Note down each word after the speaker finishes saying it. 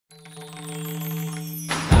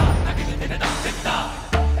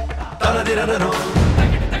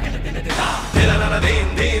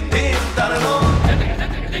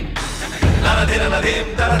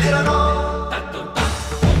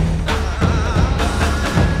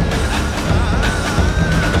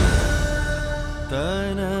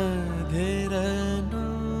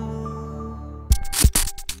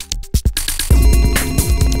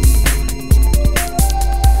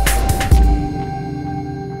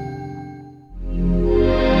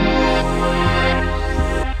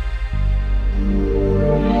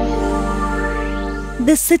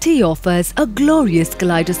The city offers a glorious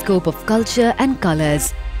kaleidoscope of culture and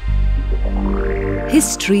colours,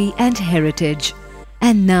 history and heritage.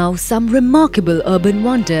 And now some remarkable urban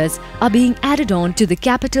wonders are being added on to the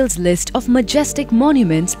capital's list of majestic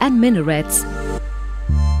monuments and minarets,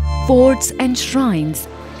 forts and shrines,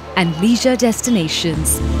 and leisure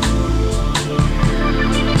destinations.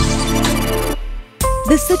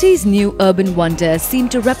 The city's new urban wonders seem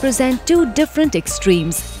to represent two different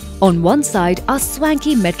extremes. On one side are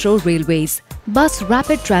swanky metro railways, bus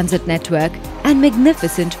rapid transit network, and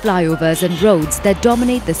magnificent flyovers and roads that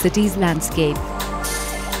dominate the city's landscape.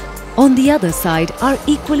 On the other side are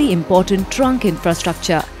equally important trunk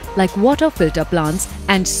infrastructure like water filter plants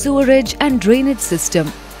and sewerage and drainage system,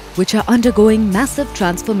 which are undergoing massive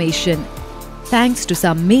transformation thanks to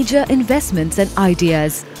some major investments and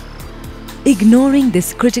ideas. Ignoring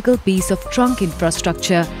this critical piece of trunk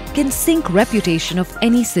infrastructure can sink reputation of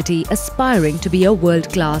any city aspiring to be a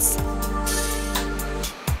world-class.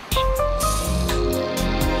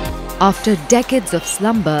 After decades of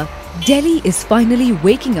slumber, Delhi is finally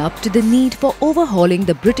waking up to the need for overhauling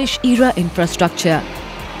the British-era infrastructure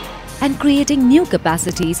and creating new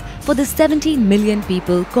capacities for the 17 million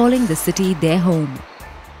people calling the city their home.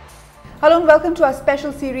 Hello and welcome to our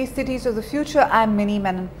special series Cities of the Future. I'm Minnie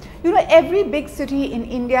Menon. You know, every big city in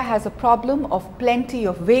India has a problem of plenty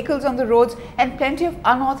of vehicles on the roads and plenty of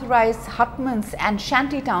unauthorized hutments and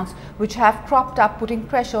shanty towns which have cropped up, putting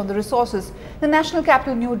pressure on the resources. The national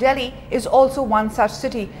capital New Delhi is also one such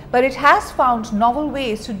city, but it has found novel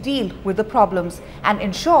ways to deal with the problems and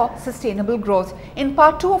ensure sustainable growth. In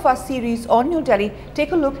part 2 of our series on New Delhi,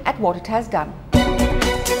 take a look at what it has done.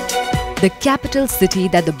 The capital city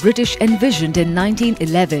that the British envisioned in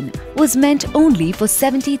 1911 was meant only for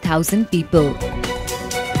 70,000 people.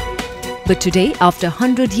 But today, after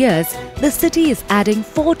 100 years, the city is adding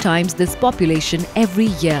 4 times this population every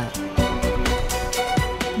year.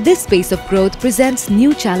 This pace of growth presents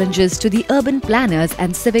new challenges to the urban planners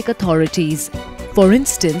and civic authorities. For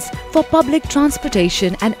instance, for public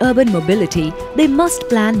transportation and urban mobility, they must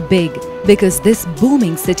plan big because this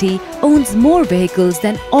booming city owns more vehicles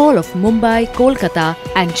than all of Mumbai, Kolkata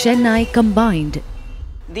and Chennai combined.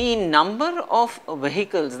 The number of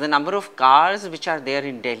vehicles, the number of cars which are there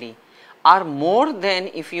in Delhi are more than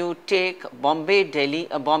if you take Bombay, Delhi,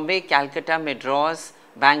 Bombay, Calcutta, Madras,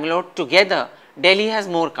 Bangalore together. Delhi has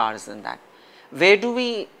more cars than that. Where do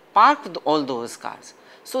we park all those cars?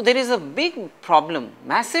 So there is a big problem,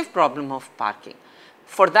 massive problem of parking.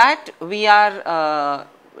 For that we are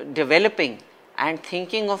developing and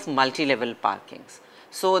thinking of multi-level parkings.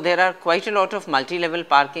 So there are quite a lot of multi-level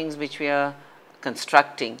parkings which we are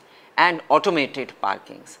constructing and automated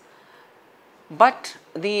parkings. But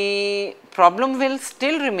the problem will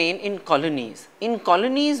still remain in colonies. In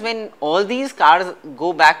colonies, when all these cars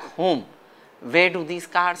go back home, where do these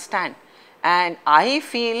cars stand? And I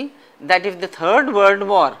feel that if the third world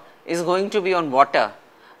war is going to be on water,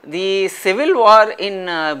 the civil war in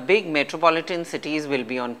big metropolitan cities will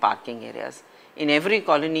be on parking areas. In every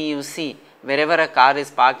colony you see, wherever a car is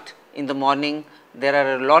parked in the morning, there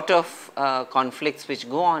are a lot of conflicts which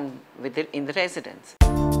go on with it in the residents.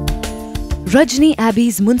 Rajni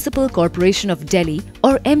Abbey's Municipal Corporation of Delhi,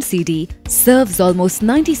 or MCD, serves almost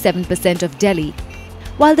 97% of Delhi,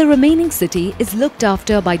 while the remaining city is looked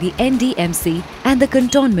after by the NDMC and the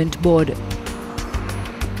Cantonment Board.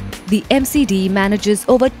 The MCD manages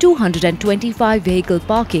over 225 vehicle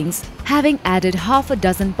parkings, having added half a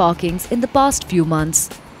dozen parkings in the past few months,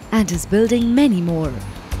 and is building many more.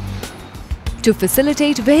 To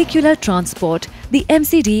facilitate vehicular transport, the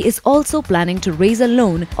MCD is also planning to raise a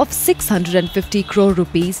loan of 650 crore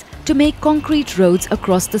rupees to make concrete roads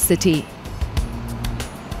across the city.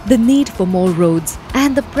 The need for more roads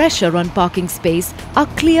and the pressure on parking space are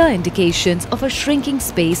clear indications of a shrinking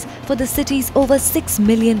space for the city's over 6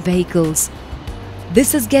 million vehicles.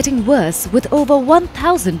 This is getting worse with over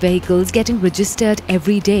 1,000 vehicles getting registered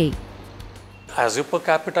every day. As your per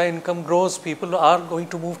capita income grows, people are going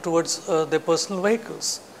to move towards their personal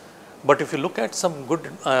vehicles. But if you look at some good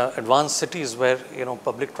advanced cities where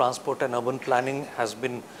public transport and urban planning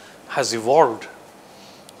has evolved,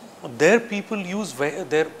 There people use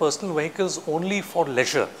their personal vehicles only for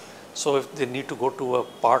leisure. So if they need to go to a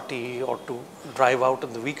party or to drive out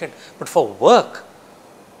on the weekend, but for work,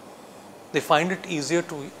 they find it easier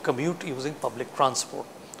to commute using public transport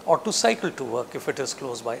or to cycle to work if it is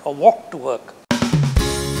close by, or walk to work.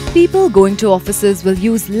 People going to offices will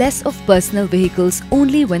use less of personal vehicles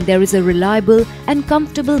only when there is a reliable and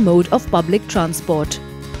comfortable mode of public transport,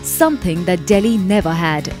 something that Delhi never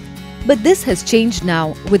had. But this has changed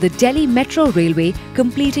now with the Delhi Metro Railway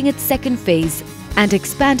completing its second phase and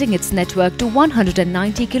expanding its network to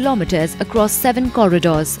 190 kilometers across 7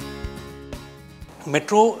 corridors.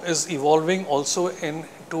 Metro is evolving also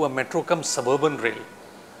into a metro cum suburban rail.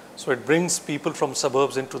 So it brings people from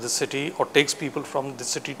suburbs into the city or takes people from the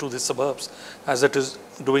city to the suburbs, as it is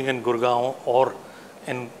doing in Gurgaon or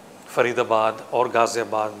in Faridabad or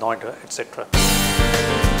Ghaziabad, Noida, etc.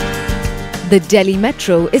 The Delhi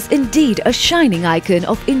Metro is indeed a shining icon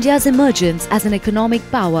of India's emergence as an economic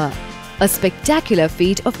power, a spectacular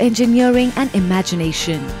feat of engineering and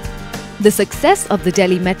imagination. The success of the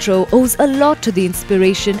Delhi Metro owes a lot to the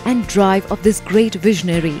inspiration and drive of this great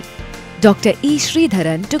visionary. Dr. E.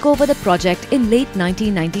 Sridharan took over the project in late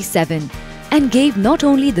 1997 and gave not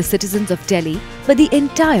only the citizens of Delhi but the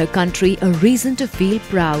entire country a reason to feel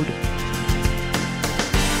proud.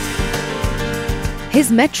 His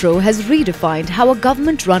metro has redefined how a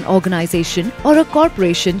government-run organization or a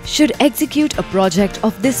corporation should execute a project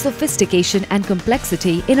of this sophistication and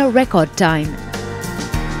complexity in a record time.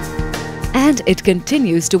 And it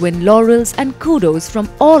continues to win laurels and kudos from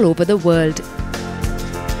all over the world.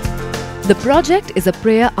 The project is a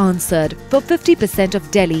prayer answered for 50% of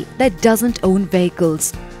Delhi that doesn't own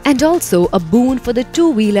vehicles, and also a boon for the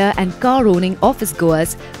two-wheeler and car-owning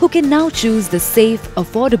office-goers who can now choose the safe,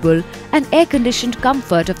 affordable and air-conditioned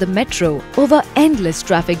comfort of the metro over endless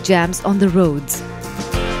traffic jams on the roads.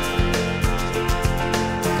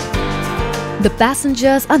 The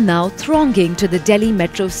passengers are now thronging to the Delhi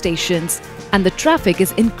metro stations, and the traffic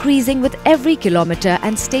is increasing with every kilometre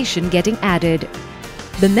and station getting added.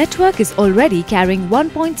 The network is already carrying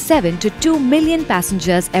 1.7 to 2 million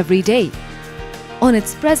passengers every day. On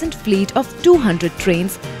its present fleet of 200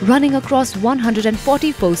 trains running across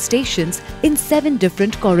 144 stations in 7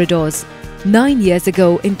 different corridors. 9 years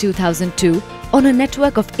ago in 2002, on a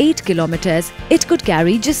network of 8 kilometers, it could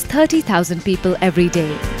carry just 30,000 people every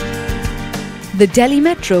day. The Delhi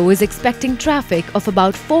Metro is expecting traffic of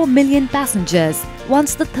about 4 million passengers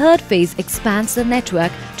once the third phase expands the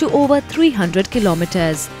network to over 300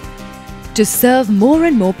 kilometers. To serve more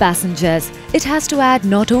and more passengers, it has to add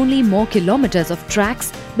not only more kilometers of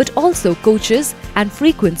tracks but also coaches and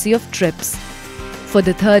frequency of trips. For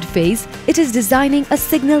the third phase, it is designing a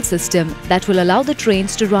signal system that will allow the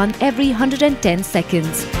trains to run every 110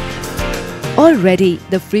 seconds. Already,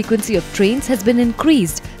 the frequency of trains has been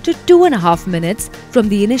increased to 2.5 minutes from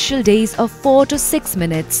the initial days of 4 to 6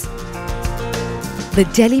 minutes. The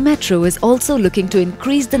Delhi Metro is also looking to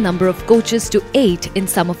increase the number of coaches to 8 in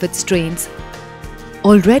some of its trains.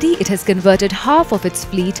 Already it has converted half of its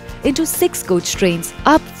fleet into 6 coach trains,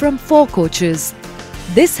 up from 4 coaches.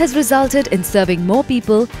 This has resulted in serving more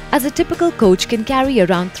people, as a typical coach can carry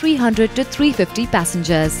around 300 to 350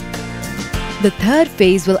 passengers. The third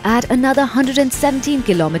phase will add another 117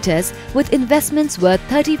 kilometers with investments worth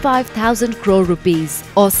 35,000 crore rupees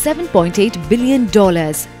or $7.8 billion.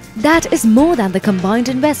 That is more than the combined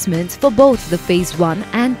investments for both the Phase 1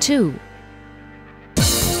 and 2.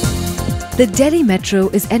 The Delhi Metro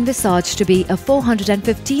is envisaged to be a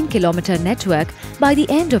 415-kilometer network by the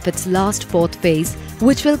end of its last 4th phase,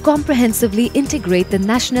 which will comprehensively integrate the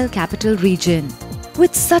National Capital Region.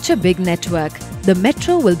 With such a big network, the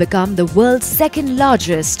metro will become the world's second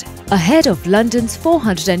largest, ahead of London's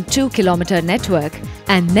 402-kilometer network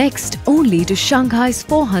and next only to Shanghai's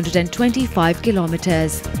 425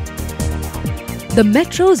 kilometers. The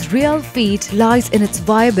metro's real feat lies in its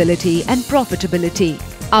viability and profitability.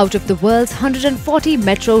 Out of the world's 140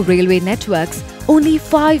 metro railway networks, only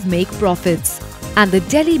 5 make profits. And the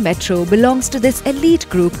Delhi Metro belongs to this elite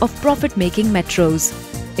group of profit-making metros.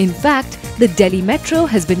 In fact, the Delhi Metro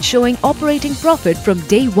has been showing operating profit from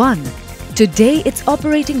day one. Today, its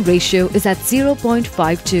operating ratio is at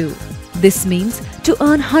 0.52. This means to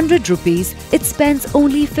earn 100 rupees, it spends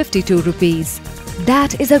only 52 rupees.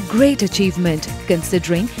 That is a great achievement,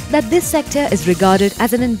 considering that this sector is regarded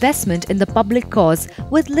as an investment in the public cause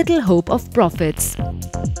with little hope of profits.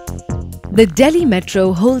 The Delhi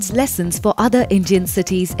Metro holds lessons for other Indian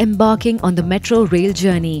cities embarking on the metro rail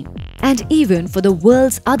journey, and even for the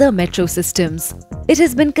world's other metro systems. It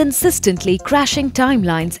has been consistently crashing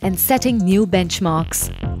timelines and setting new benchmarks.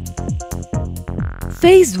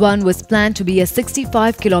 Phase 1 was planned to be a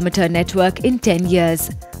 65-kilometer network in 10 years,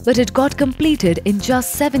 but it got completed in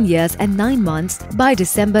just 7 years and 9 months by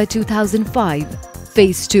December 2005.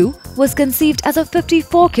 Phase 2 was conceived as a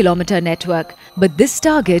 54-kilometer network, but this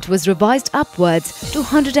target was revised upwards to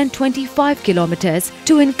 125 kilometers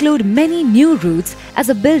to include many new routes as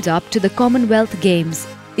a build-up to the Commonwealth Games.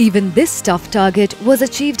 Even this tough target was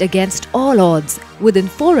achieved against all odds within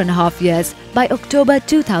 4.5 years by October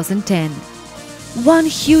 2010. One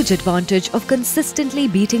huge advantage of consistently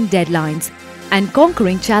beating deadlines and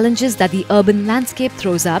conquering challenges that the urban landscape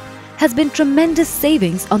throws up has been tremendous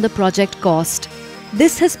savings on the project cost.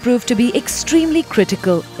 This has proved to be extremely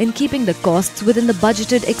critical in keeping the costs within the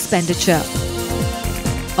budgeted expenditure.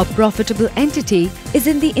 A profitable entity is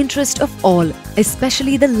in the interest of all,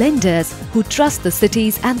 especially the lenders who trust the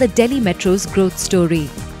cities and the Delhi Metro's growth story.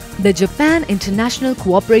 The Japan International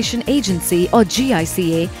Cooperation Agency or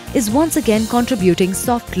GICA is once again contributing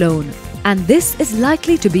soft loan, and this is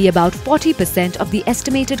likely to be about 40% of the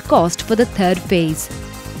estimated cost for the third phase.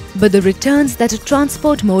 But the returns that a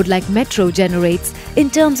transport mode like metro generates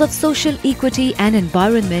in terms of social equity and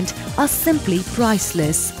environment are simply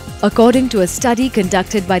priceless. According to a study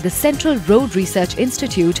conducted by the Central Road Research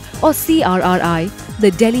Institute or CRRI,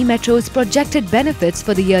 the Delhi Metro's projected benefits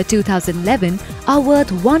for the year 2011 are worth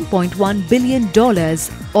 $1.1 billion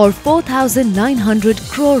or 4,900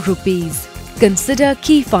 crore rupees. Consider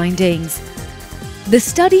key findings. The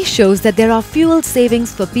study shows that there are fuel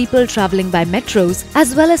savings for people travelling by metros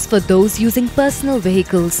as well as for those using personal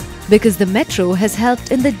vehicles because the metro has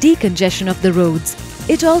helped in the decongestion of the roads.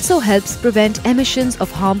 It also helps prevent emissions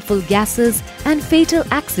of harmful gases and fatal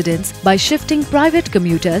accidents by shifting private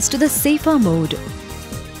commuters to the safer mode.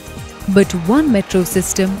 But one metro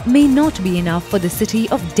system may not be enough for the city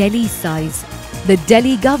of Delhi's size. The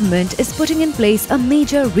Delhi government is putting in place a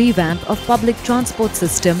major revamp of public transport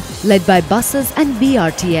system led by buses and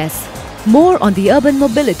BRTS. More on the urban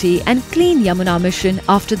mobility and clean Yamuna mission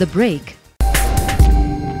after the break.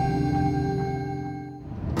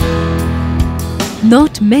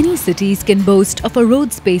 Not many cities can boast of a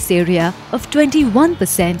road space area of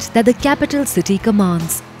 21% that the capital city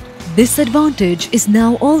commands. This advantage is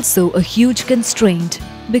now also a huge constraint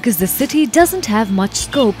because the city doesn't have much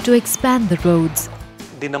scope to expand the roads.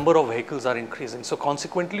 The number of vehicles are increasing, so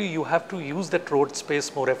consequently you have to use that road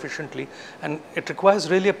space more efficiently, and it requires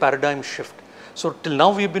really a paradigm shift. So till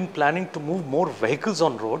now we have been planning to move more vehicles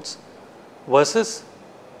on roads versus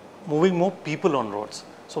moving more people on roads.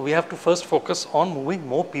 So we have to first focus on moving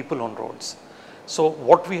more people on roads. So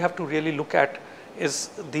what we have to really look at is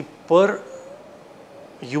the per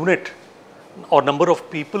unit or number of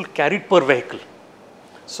people carried per vehicle.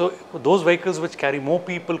 So those vehicles which carry more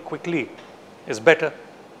people quickly is better,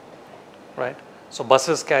 right? So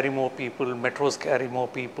buses carry more people, metros carry more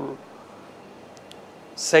people.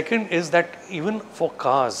 Second is that even for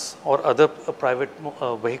cars or other private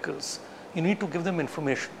vehicles, you need to give them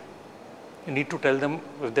information. You need to tell them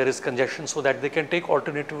if there is congestion so that they can take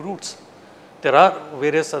alternative routes. There are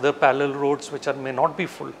various other parallel roads which may not be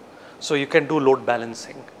full. So you can do load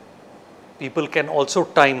balancing. People can also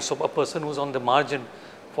time, so a person who's on the margin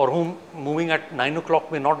for whom moving at 9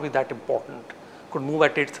 o'clock may not be that important, could move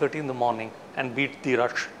at 8:30 in the morning and beat the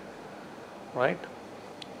rush, right?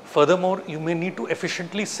 Furthermore, you may need to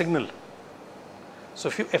efficiently signal. So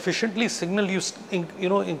if you efficiently signal, you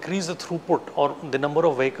increase the throughput or the number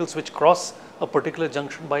of vehicles which cross a particular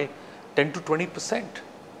junction by 10 to 20%.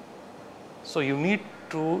 So you need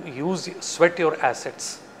to sweat your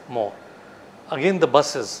assets more. Again, the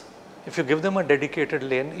buses. If you give them a dedicated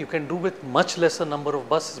lane, you can do with much lesser number of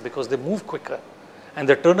buses because they move quicker and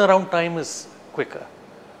the turnaround time is quicker.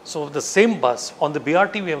 So the same bus, on the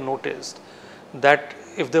BRT we have noticed that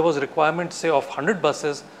if there was a requirement say of 100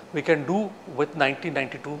 buses, we can do with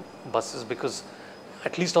 92 buses because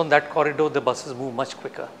at least on that corridor the buses move much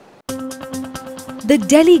quicker. The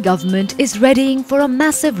Delhi government is readying for a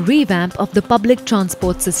massive revamp of the public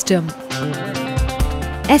transport system.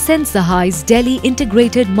 SN Sahai's Delhi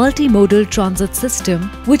Integrated Multimodal Transit System,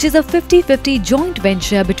 which is a 50-50 joint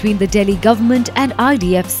venture between the Delhi government and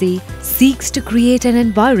IDFC, seeks to create an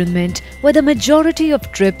environment where the majority of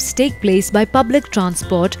trips take place by public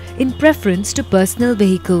transport in preference to personal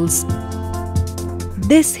vehicles.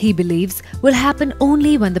 This, he believes, will happen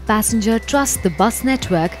only when the passenger trusts the bus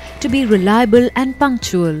network to be reliable and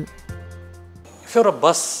punctual. If you're a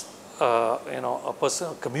bus, a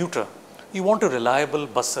commuter, you want a reliable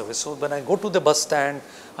bus service. So when I go to the bus stand,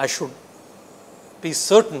 I should be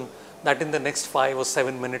certain that in the next 5 or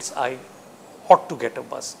 7 minutes, I ought to get a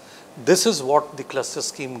bus. This is what the cluster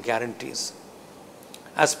scheme guarantees.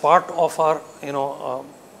 As part of our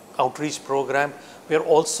outreach program, we are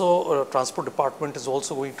also Transport Department is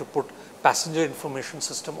also going to put passenger information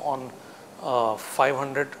system on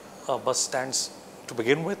 500 bus stands to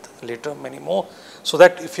begin with, later many more, so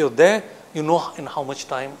that if you're there, you know in how much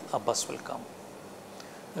time a bus will come.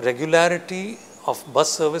 Regularity of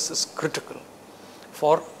bus service is critical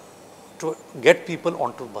to get people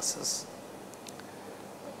onto buses.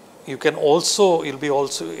 You'll be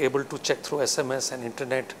also able to check through SMS and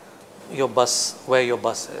internet where your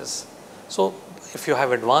bus is. So if you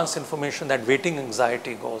have advanced information, that waiting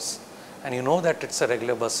anxiety goes, and you know that it's a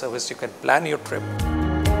regular bus service, you can plan your trip.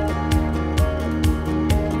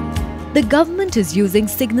 The government is using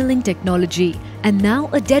signalling technology and now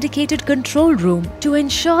a dedicated control room to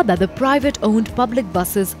ensure that the private-owned public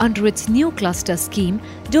buses under its new cluster scheme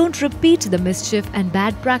don't repeat the mischief and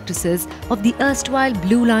bad practices of the erstwhile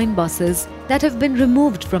Blue Line buses that have been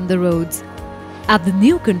removed from the roads. At the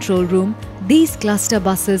new control room, these cluster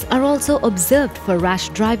buses are also observed for rash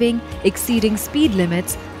driving, exceeding speed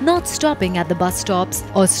limits, not stopping at the bus stops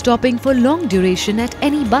or stopping for long duration at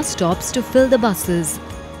any bus stops to fill the buses.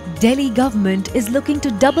 Delhi government is looking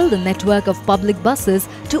to double the network of public buses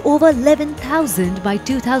to over 11,000 by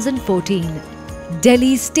 2014.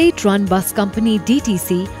 Delhi's state-run bus company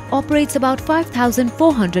DTC operates about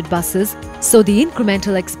 5,400 buses, so the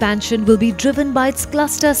incremental expansion will be driven by its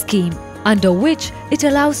cluster scheme, under which it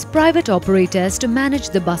allows private operators to manage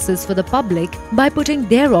the buses for the public by putting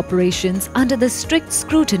their operations under the strict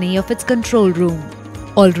scrutiny of its control room.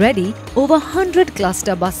 Already, over 100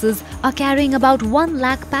 cluster buses are carrying about 1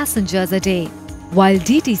 lakh passengers a day, while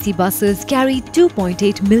DTC buses carry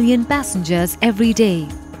 2.8 million passengers every day.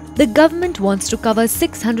 The government wants to cover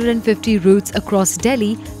 650 routes across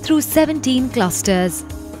Delhi through 17 clusters.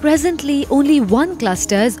 Presently, only 1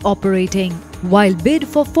 cluster is operating, while bid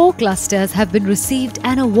for 4 clusters have been received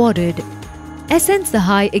and awarded. SN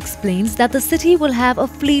Sahai explains that the city will have a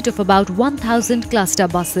fleet of about 1,000 cluster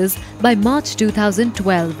buses by March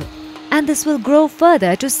 2012, and this will grow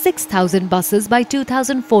further to 6,000 buses by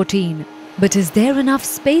 2014. But is there enough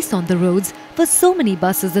space on the roads for so many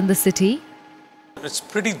buses in the city? It's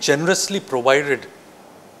pretty generously provided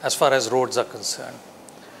as far as roads are concerned.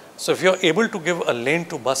 So if you're able to give a lane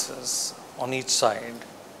to buses on each side,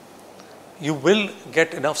 you will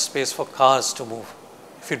get enough space for cars to move.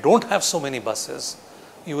 If you don't have so many buses,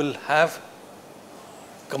 you will have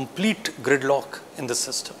complete gridlock in the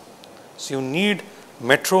system. So you need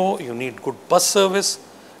metro, you need good bus service.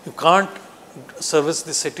 You can't service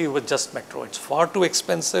the city with just metro. It's far too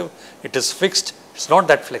expensive. It is fixed. It's not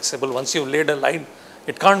that flexible. Once you've laid a line,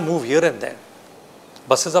 it can't move here and there.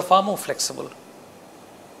 Buses are far more flexible.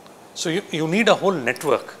 So you need a whole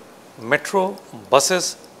network, metro,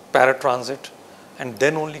 buses, paratransit, and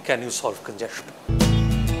then only can you solve congestion.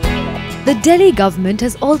 The Delhi government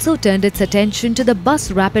has also turned its attention to the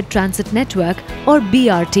Bus Rapid Transit Network or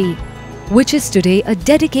BRT, which is today a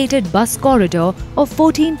dedicated bus corridor of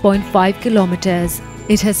 14.5 kilometers.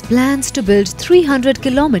 It has plans to build 300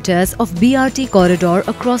 kilometers of BRT corridor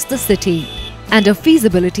across the city, and a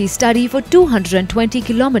feasibility study for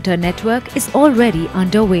 220-kilometer network is already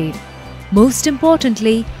underway. Most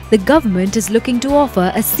importantly, the government is looking to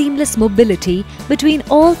offer a seamless mobility between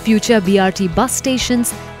all future BRT bus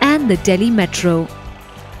stations and the Delhi Metro.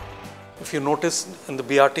 If you notice in the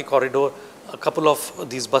BRT corridor, a couple of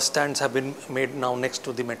these bus stands have been made now next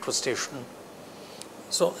to the metro station.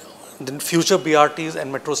 So the future BRTs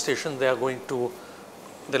and metro stations, there will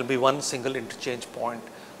be one single interchange point.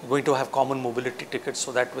 You're going to have common mobility tickets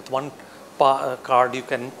so that with one card you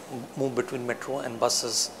can move between metro and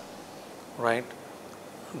buses, right?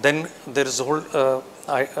 Then there is a whole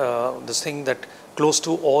this thing that close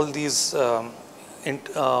to all these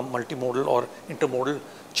multimodal or intermodal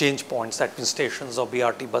change points, that means stations or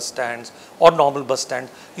BRT bus stands or normal bus stands,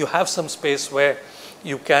 you have some space where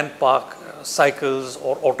you can park cycles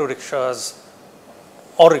or auto rickshaws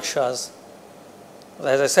or rickshaws.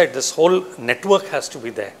 As I said, this whole network has to be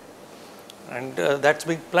there, and that's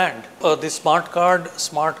being planned. The smart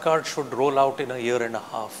card should roll out in a year and a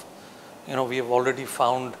half. We have already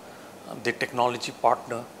found the technology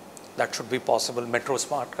partner. That should be possible. Metro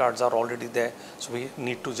smart cards are already there, so we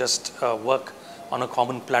need to just work on a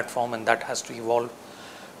common platform, and that has to evolve.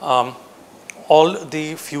 All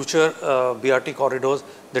the future BRT corridors,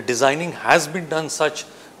 the designing has been done such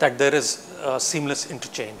that there is seamless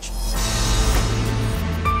interchange.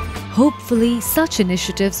 Hopefully, such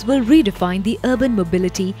initiatives will redefine the urban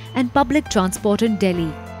mobility and public transport in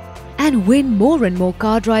Delhi and win more and more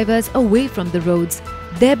car drivers away from the roads,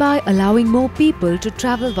 thereby allowing more people to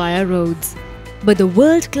travel via roads. But the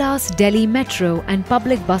world-class Delhi metro and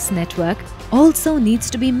public bus network also needs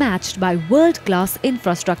to be matched by world-class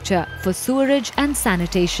infrastructure for sewerage and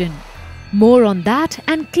sanitation. More on that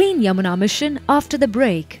and Clean Yamuna mission after the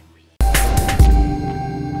break.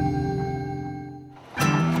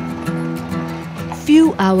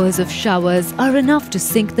 Few hours of showers are enough to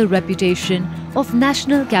sink the reputation of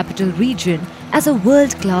National Capital Region as a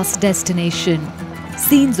world-class destination.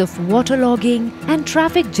 Scenes of waterlogging and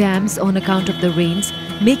traffic jams on account of the rains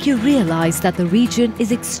make you realize that the region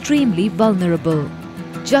is extremely vulnerable,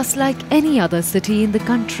 just like any other city in the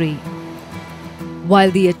country. While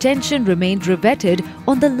the attention remained riveted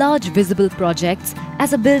on the large visible projects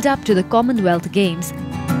as a build-up to the Commonwealth Games,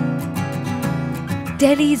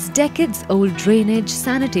 Delhi's decades-old drainage,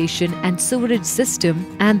 sanitation and sewerage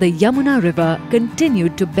system and the Yamuna River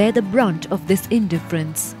continued to bear the brunt of this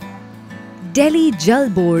indifference. Delhi Jal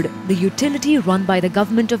Board, the utility run by the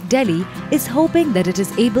government of Delhi, is hoping that it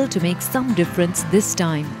is able to make some difference this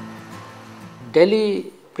time.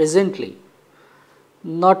 Delhi presently,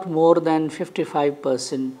 not more than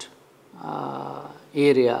 55%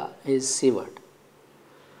 area is sewered.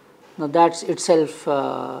 Now that itself,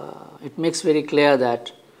 it makes very clear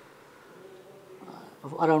that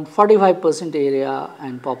around 45% area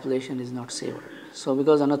and population is not sewered. So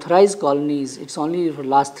because unauthorized colonies, it's only for the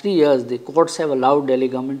last 3 years the courts have allowed Delhi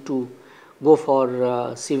government to go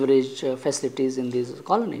for sewerage facilities in these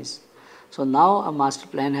colonies. So now a master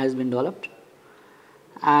plan has been developed,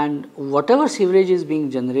 and whatever sewerage is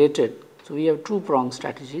being generated, so we have two-pronged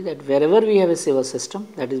strategy that wherever we have a sewer system,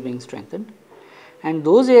 that is being strengthened, and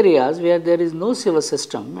those areas where there is no sewer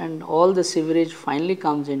system and all the sewerage finally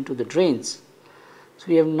comes into the drains. So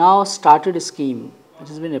we have now started a scheme which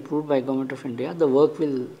has been approved by Government of India. The work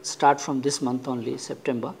will start from this month only,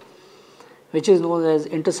 September, which is known as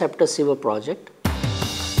Interceptor Sewer Project.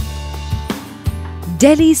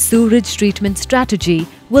 Delhi's sewerage treatment strategy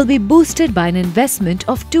will be boosted by an investment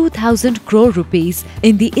of 2,000 crore rupees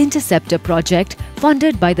in the Interceptor project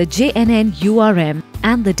funded by the JNNURM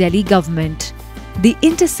and the Delhi government. The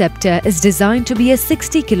Interceptor is designed to be a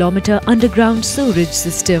 60-kilometer underground sewerage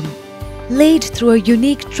system, laid through a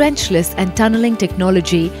unique trenchless and tunneling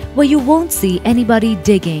technology where you won't see anybody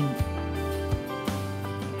digging.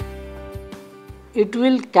 It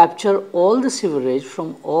will capture all the sewerage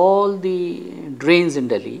from all the drains in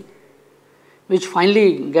Delhi, which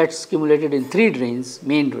finally gets accumulated in 3 drains,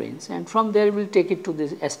 main drains, and from there we will take it to the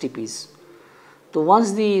STPs. So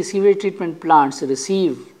once the sewage treatment plants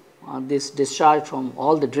receive this discharge from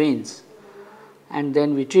all the drains, and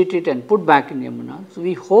then we treat it and put back in Yamuna. So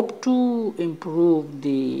we hope to improve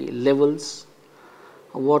the levels,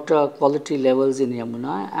 water quality levels in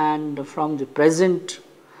Yamuna, and from the present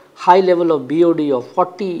high level of BOD of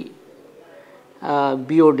 40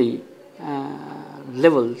 BOD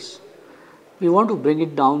levels, we want to bring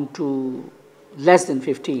it down to less than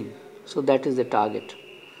 15. So that is the target.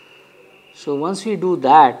 So once we do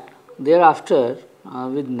that, thereafter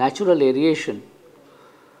with natural aeration,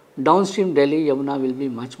 downstream Delhi Yamuna will be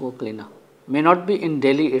much more cleaner. May not be in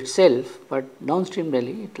Delhi itself, but downstream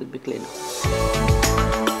Delhi it will be cleaner.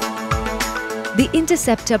 The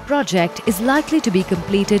Interceptor project is likely to be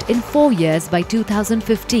completed in 4 years by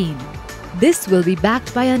 2015. This will be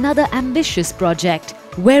backed by another ambitious project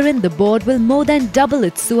wherein the board will more than double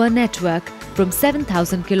its sewer network from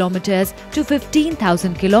 7,000 kilometers to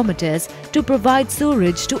 15,000 kilometers to provide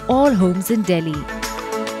sewerage to all homes in Delhi.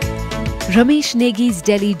 Ramesh Negi's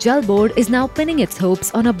Delhi Jal Board is now pinning its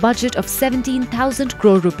hopes on a budget of 17,000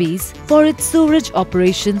 crore rupees for its sewerage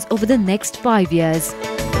operations over the next 5 years.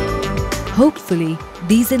 Hopefully,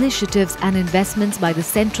 these initiatives and investments by the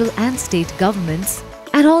central and state governments,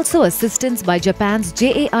 and also assistance by Japan's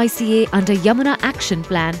JAICA under Yamuna Action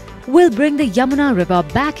Plan, will bring the Yamuna River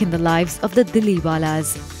back in the lives of the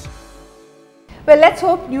Dilliwalas. Well, let's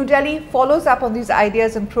hope New Delhi follows up on these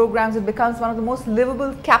ideas and programs and becomes one of the most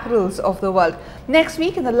livable capitals of the world. Next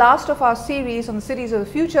week, in the last of our series on the cities of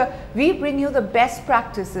the future, we bring you the best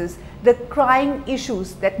practices, the crying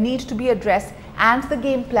issues that need to be addressed, and the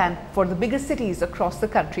game plan for the biggest cities across the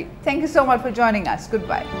country. Thank you so much for joining us.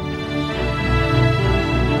 Goodbye.